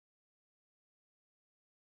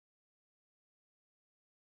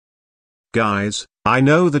Guys, I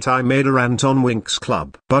know that I made a rant on Winx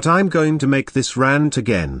Club, but I'm going to make this rant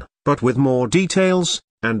again, but with more details.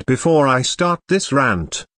 And before I start this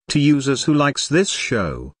rant, to users who likes this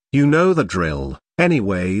show, you know the drill.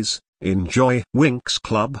 Anyways, enjoy. Winx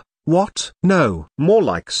Club? What? No, more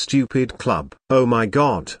like Stupid Club. Oh my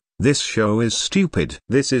god, this show is stupid.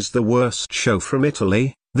 This is the worst show from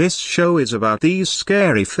Italy. This show is about these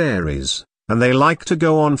scary fairies, and they like to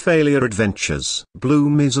go on failure adventures.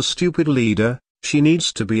 Bloom is a stupid leader, she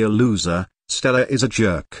needs to be a loser. Stella is a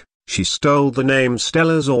jerk, she stole the name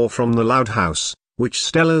Stellazor from the Loud House, which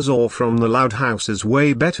Stellazor from the Loud House is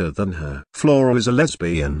way better than her. Flora is a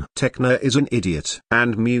lesbian. Techna is an idiot.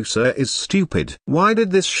 And Musa is stupid. Why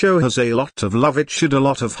did this show has a lot of love? It should a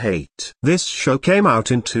lot of hate. This show came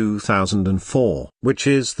out in 2004, which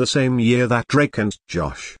is the same year that Drake and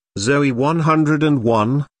Josh, Zoe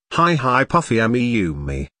 101, Hi Hi Puffy Ami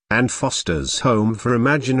Yumi, and Foster's Home for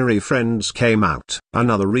Imaginary Friends came out.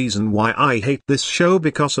 Another reason why I hate this show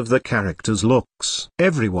because of the characters' looks.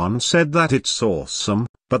 Everyone said that it's awesome,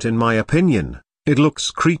 but in my opinion, it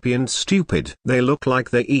looks creepy and stupid. They look like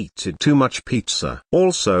they eat too much pizza.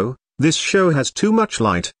 Also, this show has too much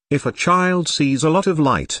light. If a child sees a lot of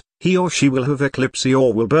light, he or she will have epilepsy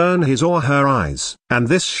or will burn his or her eyes. And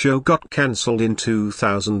this show got cancelled in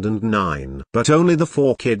 2009. But only the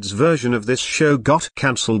 4Kids version of this show got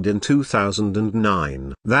cancelled in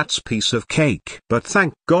 2009. That's piece of cake. But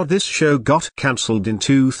thank God this show got cancelled in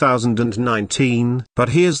 2019. But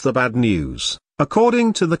here's the bad news.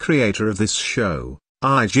 According to the creator of this show,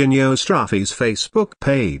 Eugenio Straffi's Facebook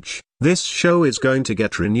page, this show is going to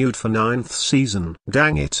get renewed for 9th season.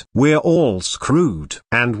 Dang it. We're all screwed.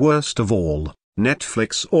 And worst of all,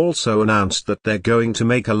 Netflix also announced that they're going to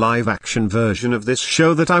make a live-action version of this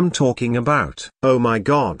show that I'm talking about. Oh my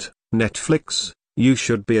god, Netflix, you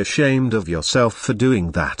should be ashamed of yourself for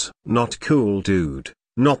doing that. Not cool, dude.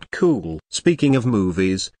 Not cool. Speaking of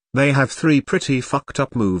movies, they have 3 pretty fucked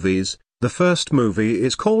up movies. The first movie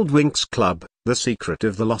is called Winx Club, The Secret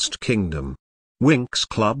of the Lost Kingdom. Winx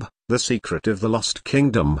Club, The Secret of the Lost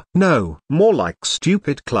Kingdom. No, more like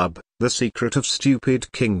Stupid Club, The Secret of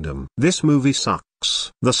Stupid Kingdom. This movie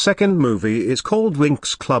sucks. The second movie is called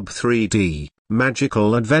Winx Club 3D,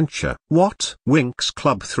 Magical Adventure. What? Winx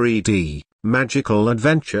Club 3D, Magical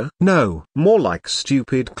Adventure? No, more like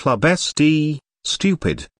Stupid Club SD,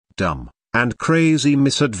 Stupid, Dumb, and Crazy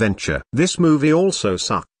Misadventure. This movie also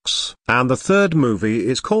sucks. And the third movie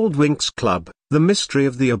is called Winx Club, The Mystery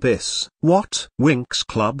of the Abyss. What? Winx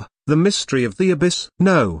Club, The Mystery of the Abyss?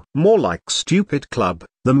 No, more like Stupid Club,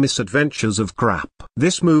 The Misadventures of Crap.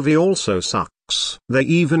 This movie also sucks. They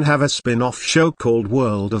even have a spin-off show called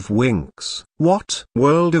World of Winx. What?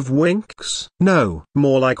 World of Winx? No,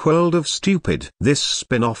 more like World of Stupid. This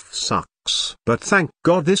spin-off sucks. But thank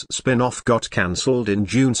God this spin-off got cancelled in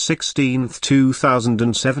June 16,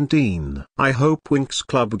 2017. I hope Winx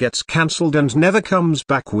Club gets cancelled and never comes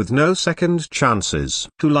back with no second chances.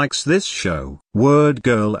 Who likes this show? Word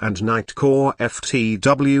Girl and Nightcore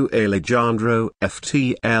FTW, Alejandro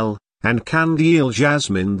FTL, and Candiel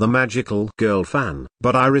Jasmine the Magical Girl fan.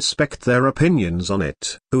 But I respect their opinions on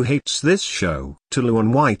it. Who hates this show? Tulu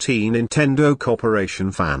and YT Nintendo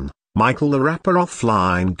Corporation fan, Michael the Rapper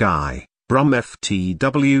Offline Guy, Brum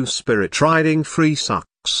FTW Spirit Riding Free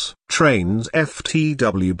sucks, Trains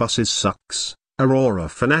FTW Buses sucks, Aurora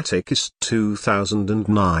Fanaticist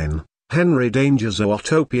 2009, Henry Danger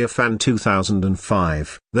Zootopia Fan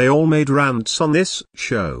 2005. They all made rants on this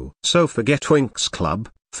show. So forget Winx Club,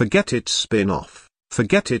 forget its spin-off,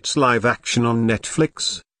 forget its live action on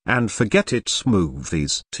Netflix, and forget its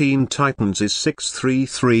movies. Teen Titans is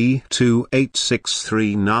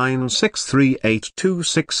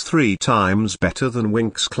 633286396388263 times better than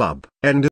Winx Club. End